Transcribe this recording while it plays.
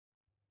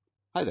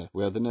Hi there,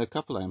 we are the Nerd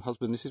Couple. I am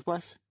husband, this is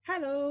wife.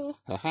 Hello.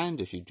 Her hand,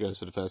 if you join us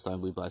for the first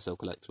time, we buy, sell,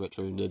 collect,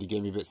 retro, nerdy,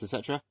 gaming bits,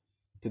 etc.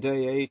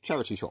 Today, a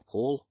charity shop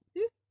haul.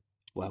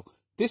 Well,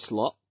 this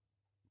lot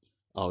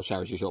are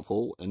charity shop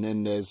haul, and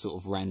then there's sort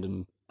of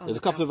random... there's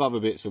a couple of other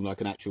bits from like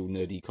an actual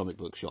nerdy comic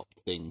book shop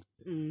thing.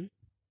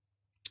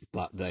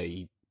 But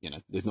they,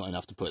 there's not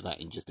enough to put that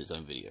in just its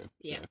own video.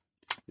 Yeah. So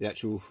the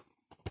actual...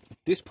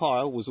 This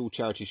pile was all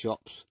charity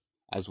shops,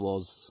 as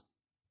was...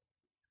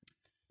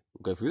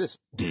 We'll go through this.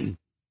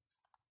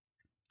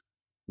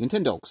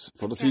 Nintendogs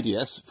for the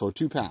 3DS for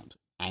 £2.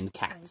 And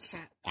cats.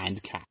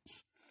 And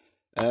cats.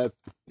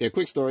 Yeah,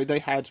 quick story. They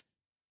had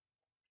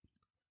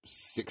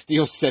 60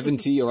 or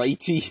 70 or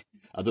 80,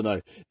 I don't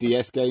know,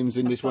 DS games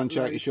in this one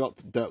charity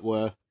shop that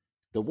were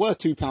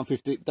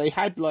 £2.50. They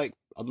had like,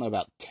 I don't know,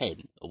 about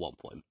 10 at one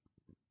point.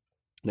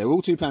 They were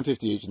all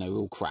 £2.50 each and they were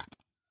all crap.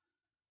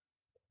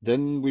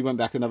 Then we went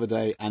back another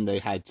day and they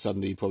had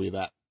suddenly probably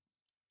about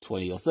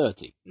 20 or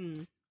 30.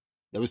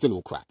 They were still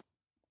all crap.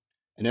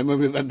 And then when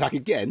we went back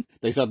again,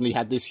 they suddenly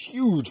had this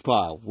huge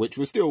pile, which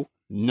was still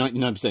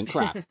 99%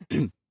 crap.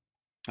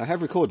 I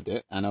have recorded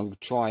it, and I'll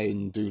try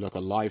and do like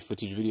a live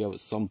footage video at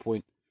some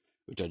point,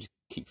 which I just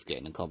keep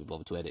forgetting and can't be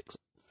bothered to edit.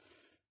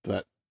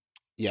 But,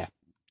 yeah.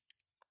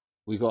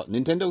 We got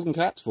Nintendogs and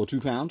Cats for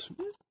 £2.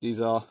 These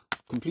are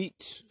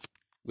complete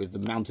with the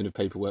mountain of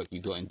paperwork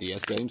you've got in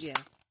DS games. Yeah.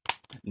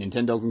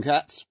 Nintendogs and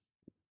Cats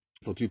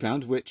for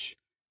 £2, which,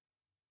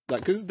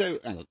 like, because they're...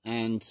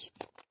 and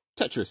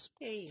Tetris.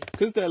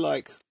 Because they're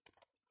like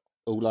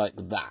all like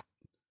that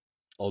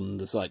on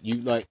the site.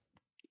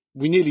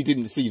 We nearly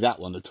didn't see that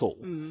one at all.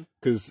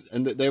 Because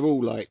and they're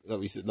all like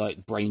we said,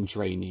 like brain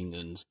training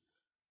and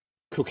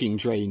cooking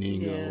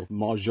training or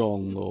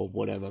mahjong or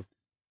whatever.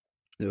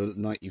 They're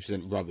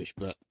 90% rubbish,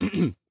 but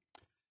I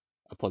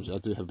apologize, I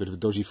do have a bit of a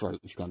dodgy throat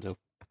if you can't tell.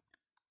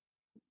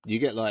 You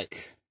get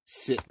like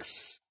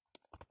 6.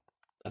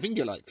 I think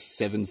you get like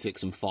 7,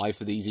 6 and 5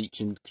 for these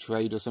each in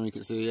trade or something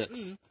at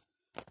CEX.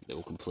 They're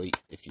all complete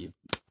if you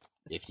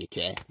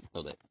care.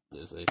 Not that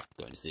there's a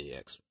going to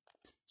CEX.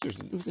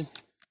 Seriously,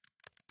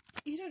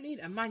 you don't need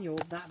a manual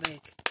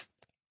that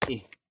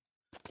big.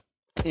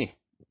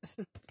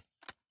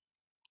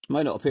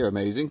 Might not appear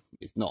amazing.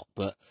 It's not,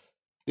 but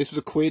this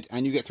was £1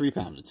 and you get £3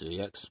 at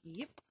CEX.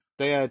 Yep.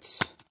 They had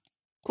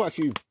quite a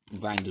few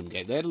random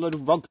games. They had a load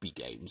of rugby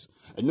games.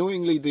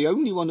 Annoyingly, the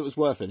only one that was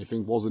worth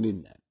anything wasn't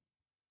in there.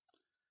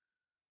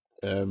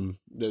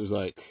 There was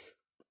like.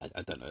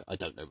 I don't know. I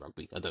don't know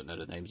rugby. I don't know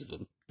the names of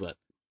them. But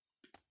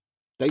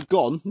they'd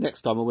gone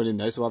next time I went in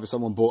there. So either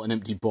someone bought an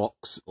empty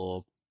box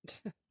or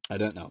I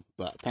don't know.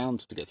 But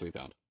 £1 to get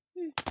 £3.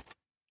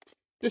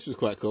 This was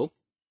quite cool.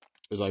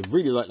 Because I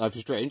really like Life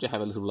is Strange. I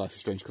have a little Life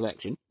is Strange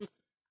collection.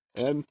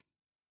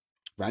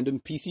 Random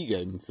PC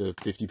game for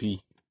 50p.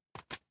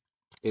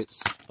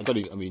 It's... it's not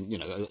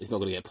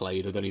going to get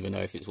played. I don't even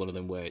know if it's one of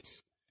them where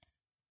it's...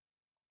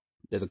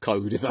 There's a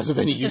code if that's of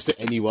any use to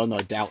anyone. I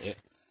doubt it.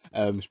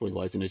 It's probably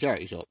why it's in a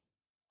charity shop.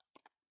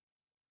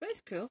 But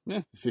it's cool.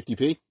 Yeah,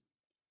 50p.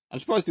 I'm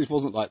surprised this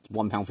wasn't like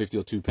 £1.50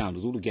 or £2,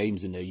 as all the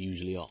games in there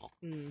usually are.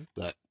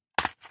 But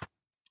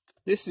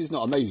this is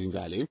not amazing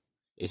value.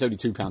 It's only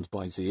 £2 to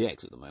buy in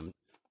CEX at the moment.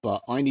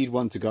 But I need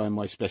one to go in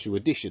my special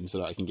edition so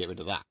that I can get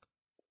rid of that.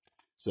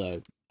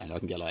 So, and I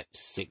can get like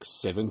 6,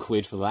 7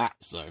 quid for that.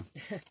 So,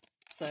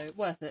 so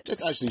worth it.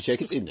 Let's actually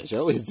check it's in there,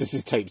 shall we? This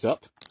is taped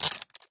up.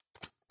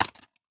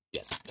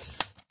 Yes.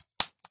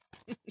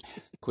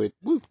 Quid.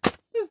 Woo.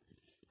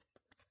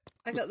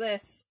 I got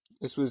this.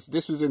 This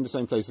was in the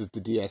same place as the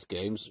DS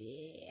games.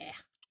 Yeah.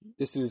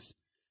 This is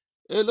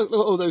look at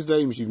all those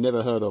names you've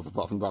never heard of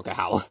apart from Rocker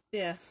Howler.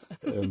 Yeah.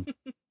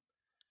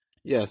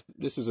 Yeah,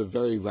 this was a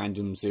very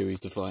random series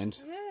to find.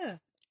 Yeah.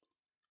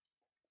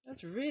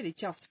 That's really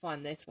chuffed to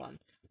find this one.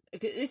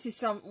 This is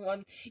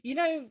someone, you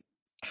know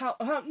how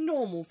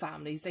normal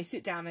families, they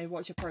sit down and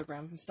watch a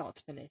program from start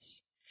to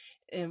finish.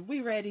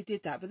 We rarely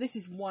did that, but this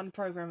is one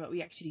program that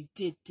we actually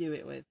did do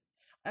it with.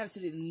 I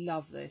absolutely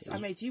love this. I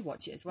made you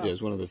watch it as well. Yeah,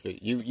 it's one of the things.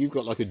 You've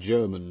got like a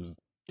German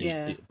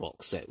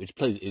box set, which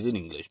is in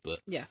English, but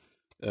yeah,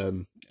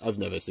 I've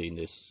never seen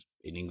this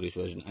in English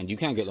version, and you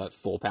can get like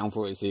 £4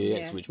 for it at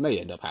CEX, which may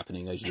end up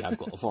happening as you have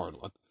got a foreign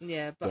one.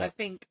 Yeah, but I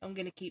think I'm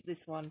going to keep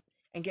this one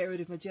and get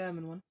rid of my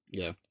German one.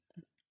 Yeah,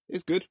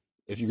 it's good.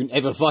 If you can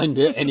ever find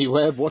it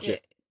anywhere, watch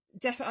it.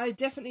 I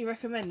definitely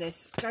recommend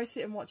this. Go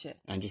sit and watch it.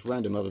 And just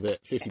random other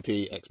bit,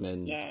 50p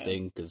X-Men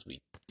thing, because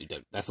we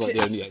don't. That's like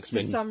the only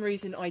X-Men. For some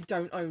reason, I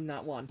don't own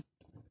that one.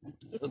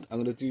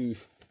 I'm going to do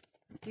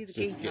the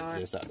just guitar. Get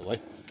this out of the way.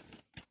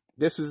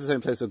 This was the same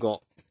place I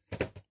got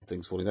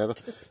things falling over.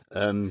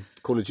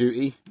 Call of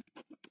Duty.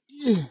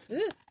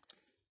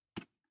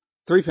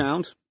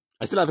 £3.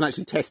 I still haven't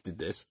actually tested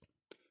this,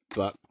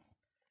 but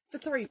for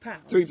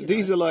 £3,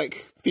 these are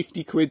like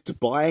 50 quid to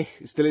buy.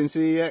 Still in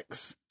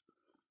CEX.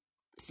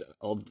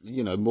 Or,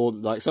 more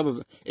like some of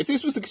them. If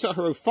this was the Guitar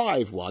Hero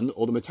 5 one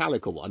or the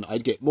Metallica one,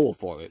 I'd get more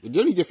for it. The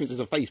only difference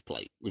is a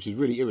faceplate, which is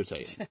really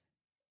irritating.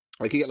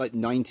 I could get like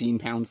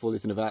 £19 for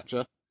this in a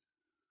voucher.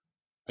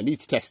 I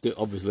need to test it,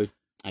 obviously,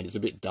 and it's a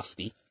bit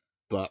dusty,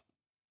 but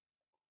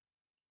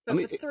But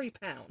I mean, for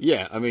 £3.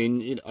 yeah, I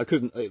mean, you know, I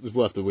couldn't. It was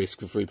worth the risk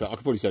for £3. I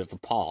could probably sell it for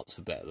parts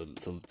for better than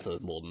for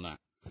more than that.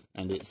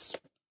 And it's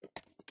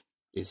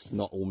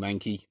not all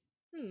manky.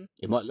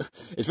 It might look.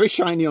 It's very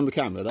shiny on the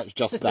camera. That's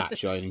just that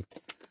shining.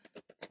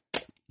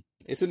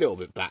 It's a little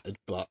bit battered,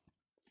 but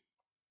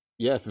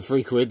yeah, for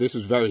 £3, this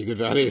was very good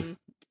value.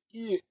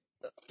 Yeah.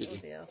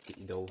 Get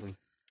your dolphin.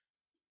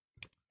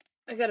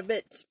 I got a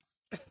bitch.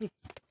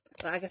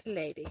 I got a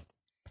lady.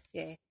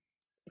 Yeah.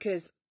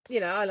 Because, you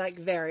know, I like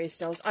various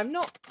dolls. I'm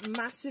not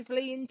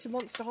massively into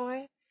Monster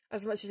High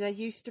as much as I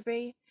used to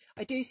be.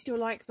 I do still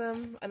like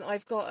them, and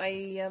I've got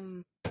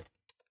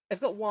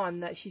one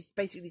that she's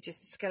basically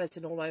just a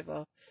skeleton all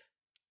over,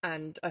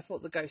 and I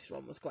thought the ghost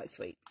one was quite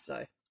sweet,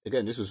 so...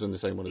 Again, this was from the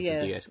same one as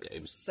the DS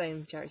games.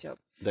 Same charity shop.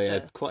 They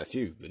had quite a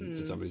few, and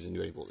for some reason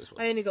you only bought this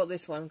one. I only got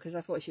this one because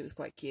I thought she was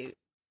quite cute.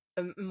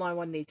 My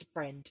one needs a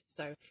friend,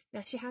 so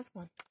now she has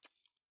one.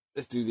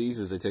 Let's do these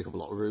as they take up a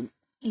lot of room.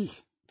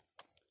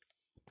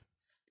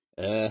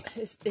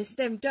 It's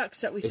them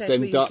ducks that we said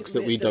them ducks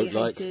that we don't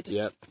like.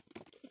 Yeah.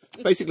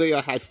 Basically,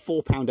 I had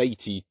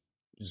 £4.80.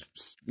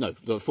 No,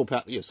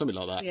 £4. Yeah, something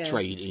like that. Yeah.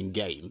 Trade in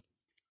game.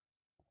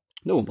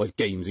 No one buys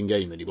games in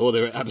game anymore.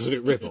 They're an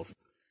absolute rip off.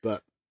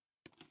 But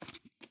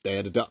they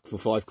had a duck for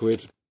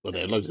 £5. Well,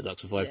 they had loads of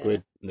ducks for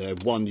 £5. They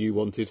had one you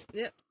wanted.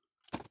 Yep.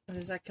 And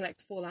as I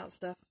collect Fallout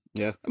stuff.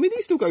 Yeah, I mean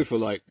these still go for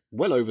like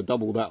well over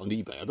double that on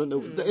eBay. I don't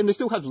know, and they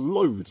still have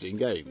loads in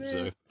games.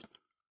 Yeah.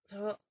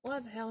 So why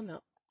the hell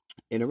not?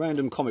 In a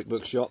random comic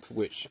book shop,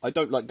 which I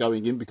don't like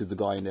going in because the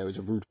guy in there is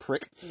a rude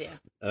prick. Yeah.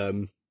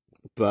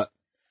 But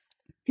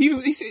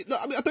he's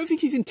I mean, I don't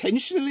think he's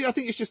intentionally. I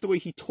think it's just the way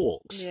he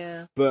talks.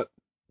 Yeah. But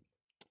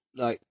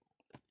like,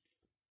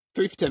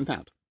 3 for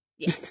 £10.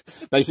 Yeah.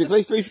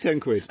 Basically, 3 for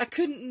 £10. I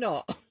couldn't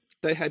not.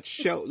 They had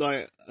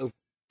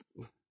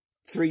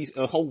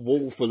a whole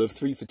wall full of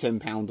 3 for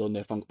 £10 on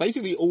their Funko.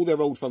 Basically, all their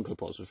old Funko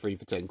Pops were 3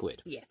 for £10.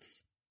 Yes.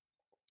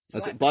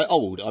 That's it. By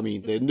old, I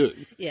mean they're new.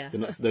 Yeah.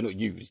 They're not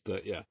used,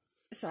 but yeah.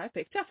 So I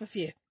picked up a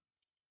few.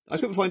 I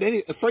couldn't find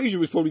any. Frasier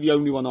was probably the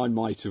only one I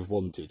might have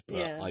wanted, but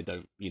yeah. I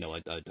don't. You know, I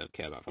don't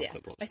care about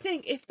Funko Pops. I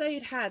think if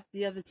they'd had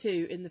the other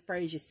two in the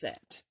Frasier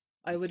set,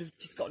 I would have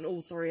just gotten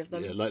all 3 of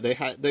them. Yeah, like they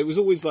had. There was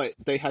always like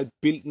they had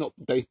Bill. Not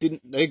they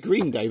didn't. They had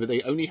Green Day, but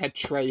they only had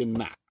Trey and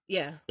Matt.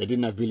 Yeah. They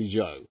didn't have Billy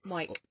Joe.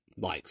 Mike.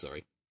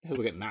 Sorry. Where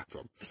did I get Matt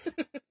from?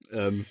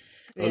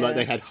 Or like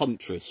they had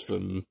Huntress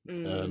from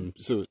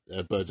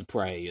Birds of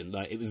Prey, and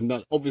like it was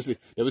not obviously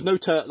there was no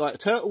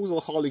Turtles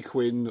or Harley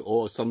Quinn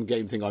or some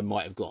game thing I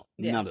might have got.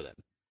 Yeah. None of them.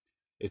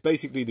 It's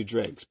basically the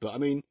dregs. But I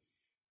mean,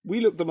 we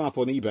looked them up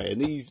on eBay, and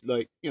these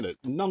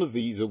none of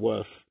these are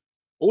worth.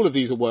 All of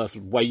these are worth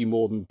way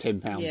more than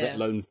 £10, let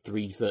alone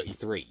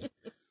 $3.33.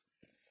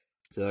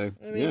 So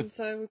I mean,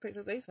 so we picked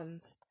up these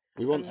ones.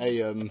 We want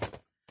a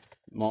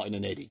Martin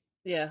and Eddie.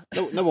 Yeah.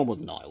 No one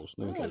wants Niles.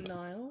 No one cares about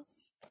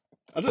Niles.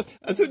 I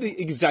thought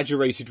the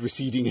exaggerated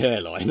receding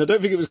hairline. I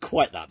don't think it was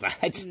quite that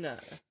bad. No.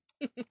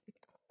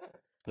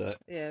 But,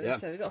 yeah.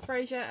 So we got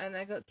Frasier, and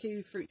I got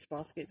 2 Fruits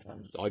Baskets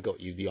ones. I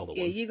got you the other one.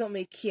 Yeah, you got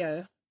me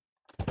Kyo,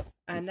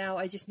 and now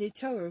I just need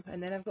Toru,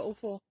 and then I've got all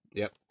 4.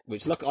 Yep.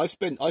 Which look, I've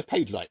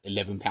paid like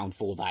 £11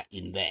 for that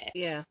in there.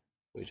 Yeah.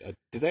 Which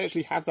did they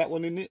actually have that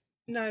one in it?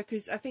 No,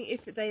 because I think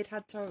if they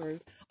had Toru,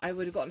 I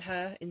would have gotten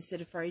her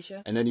instead of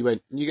Frasier. And then you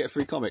went, you get a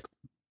free comic.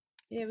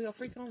 Yeah, we got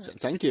free comic. So,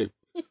 thank you.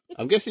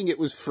 I'm guessing it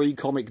was free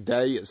comic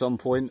day at some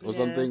point or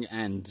something,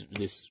 and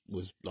this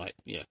was like,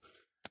 yeah.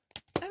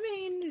 I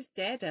mean, it's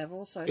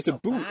Daredevil, so it's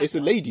a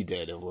lady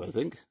Daredevil, I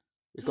think.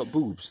 It's got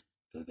boobs.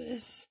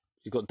 Boobs.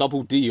 She's got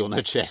double D on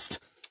her chest.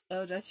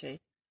 Oh, does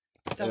she?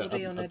 Double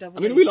D on her double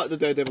D. I mean, we like the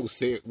Daredevil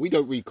series. We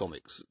don't read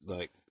comics.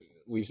 Like,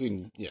 we've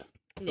seen, yeah.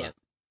 Yeah.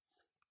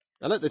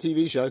 I like the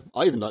TV show.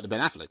 I even like the Ben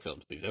Affleck film,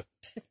 to be fair.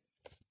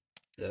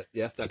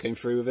 Yeah, that came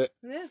through with it.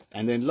 Yeah.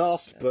 And then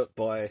last, but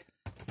by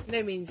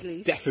no means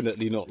least,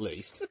 definitely not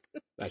least.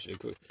 Actually,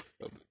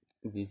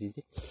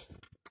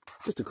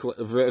 just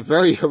a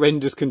very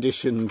horrendous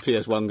condition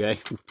PS1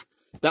 game.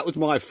 That was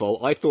my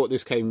fault. I thought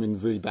this came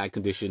in really bad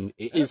condition.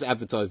 It is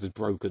advertised as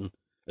broken,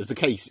 as the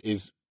case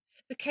is.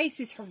 The case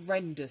is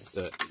horrendous.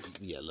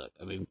 Yeah, look,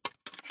 I mean,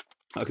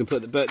 I can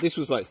put, but this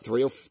was like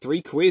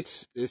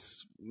 £3.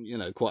 It's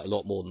quite a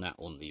lot more than that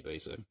on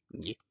eBay. So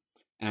yeah.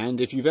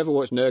 And if you've ever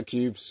watched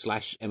Nerdcube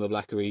 / Emma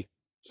Blackery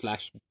 /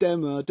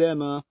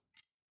 Dema.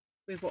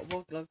 We've got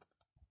Vlog.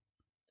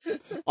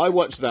 I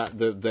watch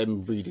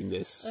them reading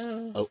this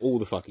all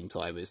the fucking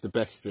time. It's the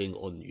best thing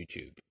on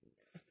YouTube.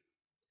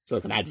 It's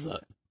like an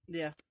advert.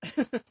 Yeah.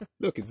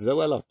 Look, it's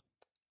Zoella.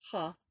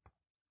 Huh.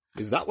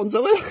 Is that one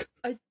Zoella?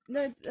 I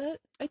don't know.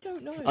 I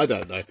don't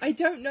know. I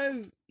don't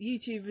know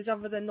YouTubers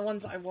other than the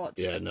ones that I watch.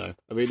 Yeah, no.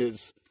 I mean,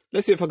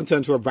 let's see if I can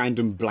turn to a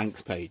random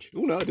blank page.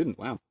 Oh, no, I didn't.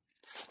 Wow.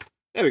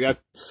 There we go.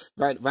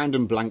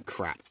 Random blank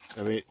crap.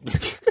 I mean...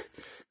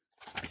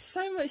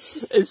 so much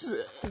just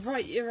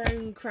write your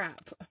own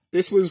crap.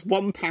 This was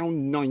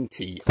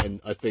 £1.90,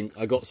 and I think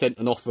I got sent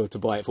an offer to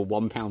buy it for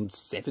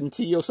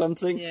 £1.70 or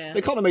something. Yeah.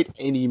 They can't have made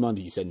any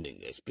money sending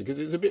this, because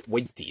it's a bit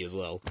weighty as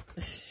well.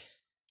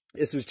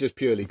 This was just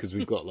purely because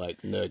we've got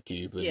like Nerd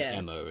Cube and Yeah.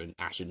 Emma and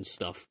Ash and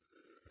stuff.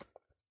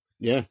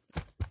 Yeah.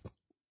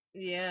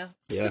 Yeah.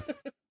 Yeah.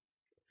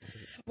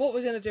 What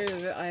we're going to do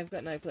with it, I've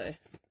got no clue.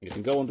 You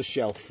can go on the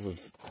shelf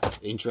of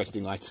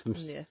interesting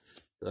items. Yeah.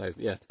 So,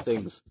 yeah,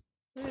 things.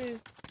 Oh,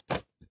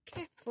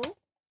 careful.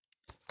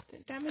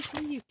 Don't damage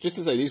the Yuki. Just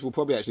to say, these will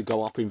probably actually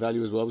go up in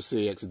value as well.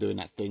 CEX are doing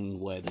that thing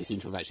where they seem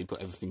to have actually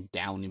put everything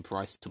down in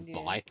price to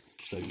buy,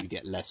 so you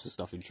get less for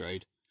stuff in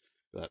trade.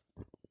 But,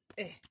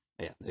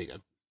 yeah, there you go.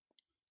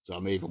 So I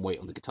may even wait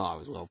on the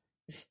guitar as well.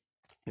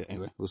 Yeah,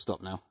 anyway, we'll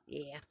stop now.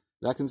 Yeah.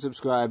 Like and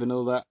subscribe and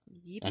all that.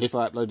 Yep. And if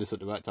I upload this at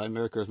the right time,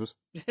 Merry Christmas.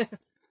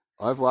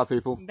 Au revoir,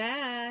 people.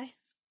 Bye.